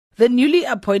The newly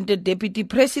appointed Deputy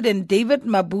President David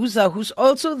Mabuza, who's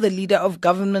also the leader of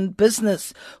government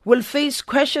business, will face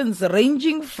questions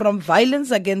ranging from violence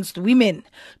against women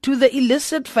to the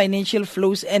illicit financial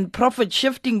flows and profit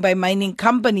shifting by mining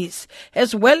companies,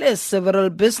 as well as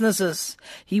several businesses.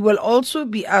 He will also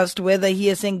be asked whether he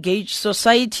has engaged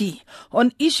society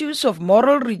on issues of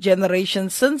moral regeneration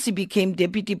since he became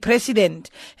Deputy President,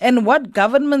 and what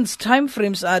government's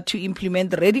timeframes are to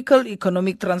implement radical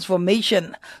economic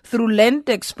transformation through land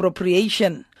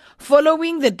expropriation.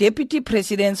 Following the Deputy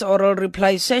President's oral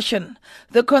reply session,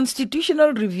 the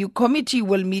Constitutional Review Committee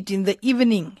will meet in the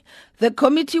evening. The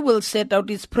committee will set out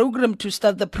its program to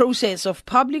start the process of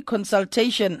public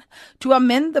consultation to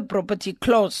amend the property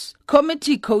clause.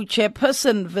 Committee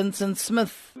co-chairperson Vincent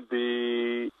Smith.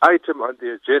 The item on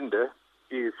the agenda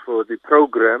is for the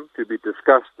program to be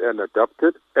discussed and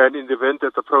adopted, and in the event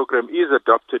that the program is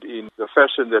adopted in the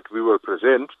fashion that we will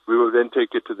present, we will then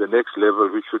take it to the next level,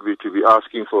 which would be to be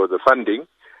asking for the funding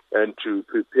and to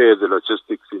prepare the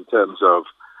logistics in terms of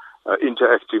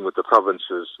interacting with the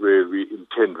provinces where we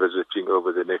intend visiting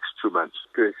over the next 2 months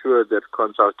to ensure that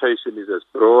consultation is as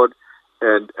broad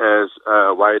and as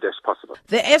wide as possible.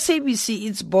 The SABC,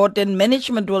 its board and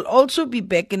management will also be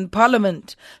back in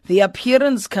Parliament. The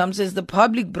appearance comes as the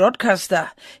public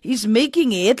broadcaster is making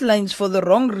headlines for the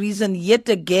wrong reason yet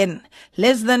again,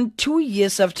 less than 2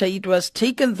 years after it was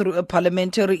taken through a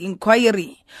parliamentary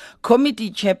inquiry. Committee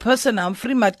Chairperson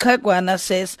Humphrey Maqhekwana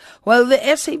says while the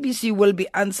SABC will be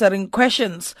answering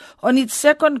questions on its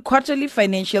second quarterly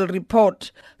financial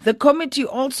report, the committee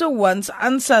also wants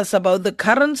answers about the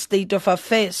current state of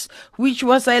affairs, which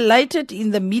was highlighted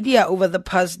in the media over the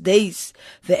past days.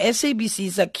 The SABC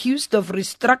is accused of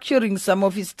restructuring some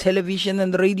of its television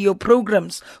and radio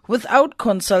programs without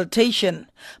consultation.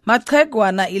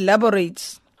 Maqhekwana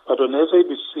elaborates. But on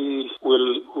SABC,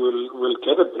 we'll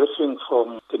get a briefing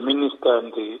from the minister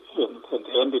and the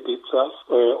entity itself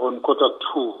on quarter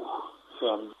two.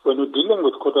 When we're dealing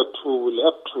with quarter two, we'll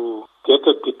have to get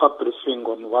a deeper briefing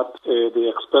on what the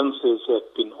expenses have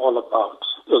been all about,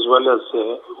 as well as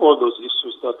all those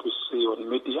issues that we see on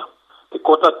media. The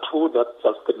quarter two, that's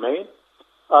just the main.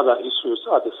 Other issues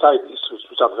are the side issues,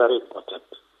 which are very important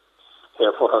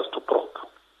for us to probe.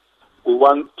 We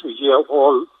want to hear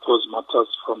all those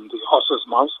matters from the horse's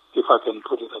mouth, if I can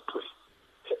put it that way.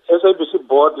 SABC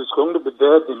board is going to be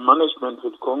there, the management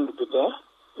is going to be there.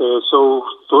 So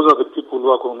those are the people who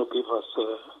are going to give us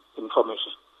information.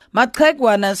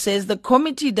 Maqhekwana says the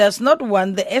committee does not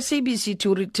want the SABC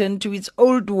to return to its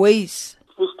old ways.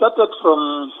 We started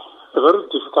from a very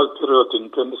difficult period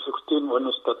in 2016 when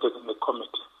we started in the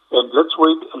committee. And let's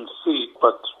wait and see,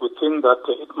 but we think that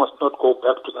it must not go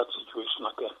back to that situation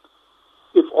again.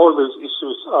 If all these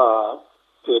issues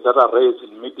that are raised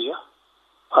in media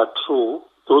are true,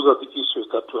 those are the issues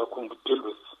that we are going to deal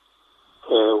with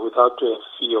without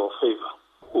fear or favor.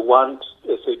 We want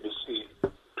SABC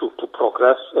to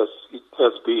progress as it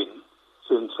has been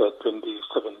since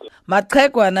 2017.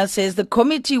 Maqhekwana says the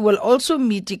committee will also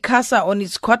meet ICASA on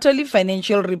its quarterly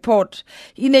financial report.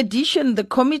 In addition, the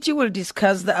committee will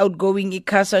discuss the outgoing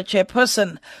ICASA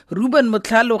chairperson, Ruben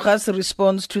Motlhaloga's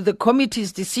response to the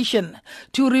committee's decision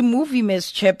to remove him as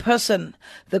chairperson.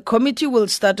 The committee will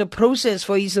start a process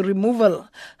for his removal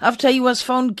after he was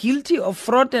found guilty of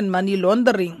fraud and money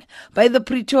laundering by the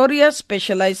Pretoria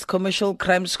Specialized Commercial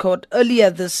Crimes Court earlier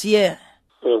this year.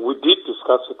 We did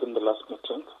discuss it in the last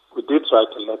meeting. We did write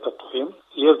a letter to him.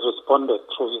 He has responded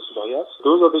through his lawyers.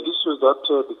 Those are the issues that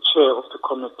the chair of the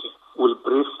committee will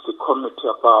brief the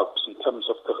committee about in terms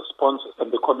of the responses,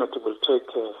 and the committee will take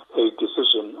a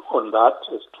decision on that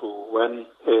as to when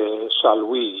shall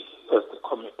we, as the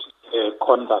committee,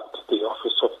 conduct the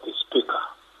office of the speaker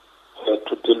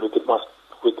to deal with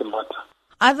the matter.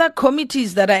 Other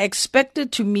committees that are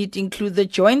expected to meet include the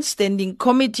Joint Standing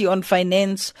Committee on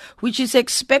Finance, which is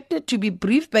expected to be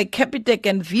briefed by Capitec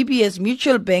and VBS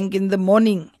Mutual Bank in the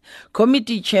morning.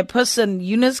 Committee Chairperson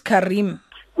Yunus Karim.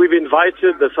 We've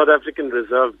invited the South African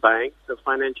Reserve Bank, the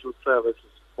Financial Services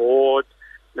Board,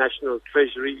 National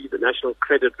Treasury, the National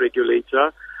Credit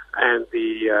Regulator, and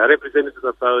the representatives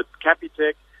of both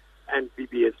Capitec and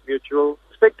VBS Mutual. In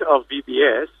respect of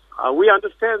VBS, we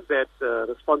understand that the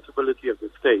responsibility of the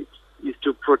state is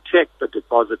to protect the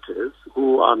depositors,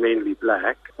 who are mainly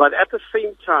black. But at the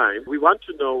same time, we want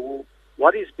to know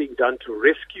what is being done to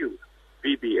rescue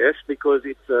VBS, because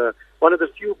it's one of the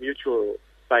few mutual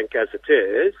bank as it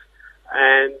is.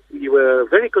 And we were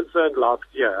very concerned last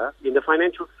year in the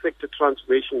financial sector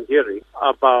transformation hearing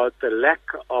about the lack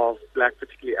of black,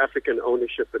 particularly African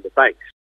ownership in the banks.